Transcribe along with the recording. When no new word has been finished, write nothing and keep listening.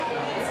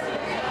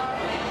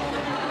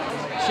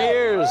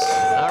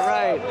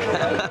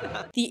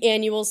The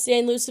annual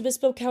San Luis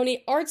Obispo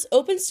County Arts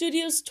Open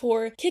Studios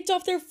Tour kicked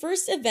off their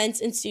first events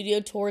and studio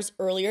tours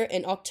earlier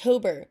in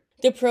October.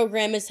 The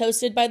program is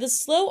hosted by the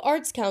SLO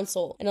Arts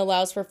Council and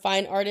allows for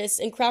fine artists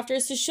and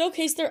crafters to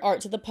showcase their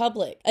art to the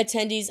public.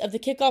 Attendees of the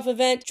kickoff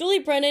event, Julie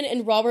Brennan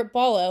and Robert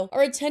Ballo,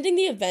 are attending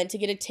the event to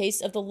get a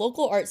taste of the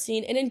local art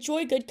scene and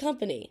enjoy good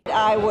company.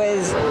 I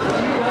was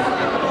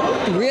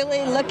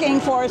really looking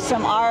for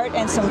some art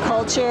and some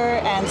culture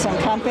and some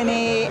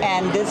company,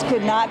 and this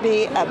could not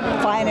be a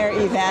finer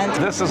event.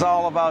 This is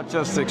all about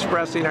just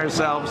expressing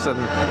ourselves and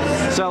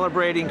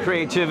celebrating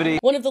creativity.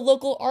 One of the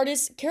local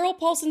artists, Carol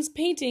Paulson's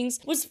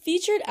paintings, was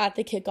featured at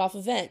the kickoff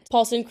event.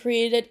 Paulson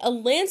created a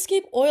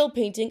landscape oil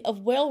painting of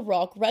Whale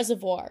Rock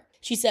Reservoir.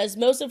 She says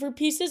most of her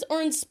pieces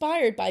are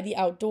inspired by the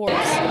outdoors.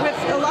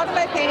 A lot of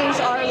my paintings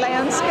are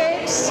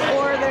landscapes,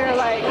 or they're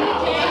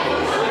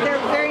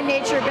very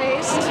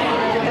nature-based,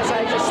 because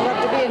I just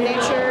love to be in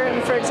nature.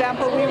 And for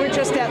example, we were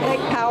just at Lake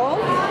Powell,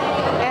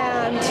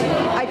 and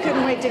I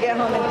couldn't wait to get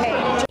home and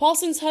paint.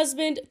 Paulson's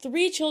husband,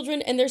 3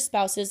 children, and their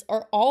spouses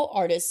are all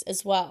artists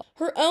as well.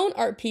 Her own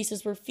art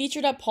pieces were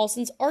featured at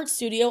Paulson's art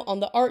studio on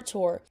the art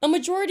tour, a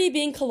majority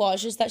being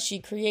collages that she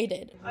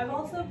created. I've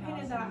also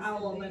painted that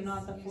owl, but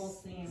not the full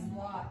scene.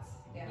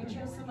 You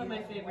chose some of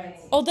my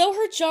favorites. Although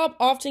her job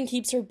often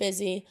keeps her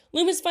busy,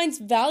 Loomis finds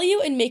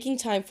value in making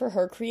time for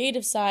her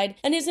creative side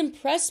and is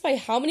impressed by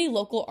how many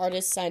local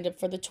artists signed up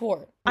for the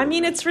tour. I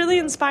mean, it's really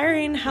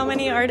inspiring how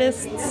many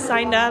artists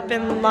signed up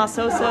in Los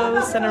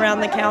Osos and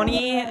around the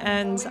county,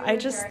 and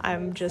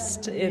I'm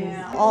just in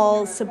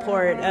all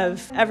support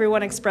of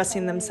everyone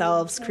expressing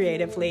themselves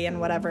creatively in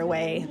whatever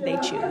way they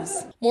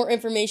choose. More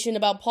information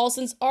about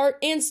Paulson's art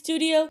and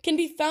studio can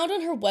be found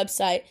on her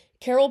website,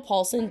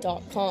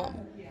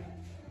 carolpaulson.com.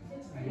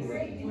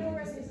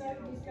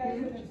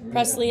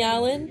 Presley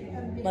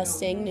Allen,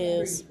 Mustang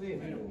News.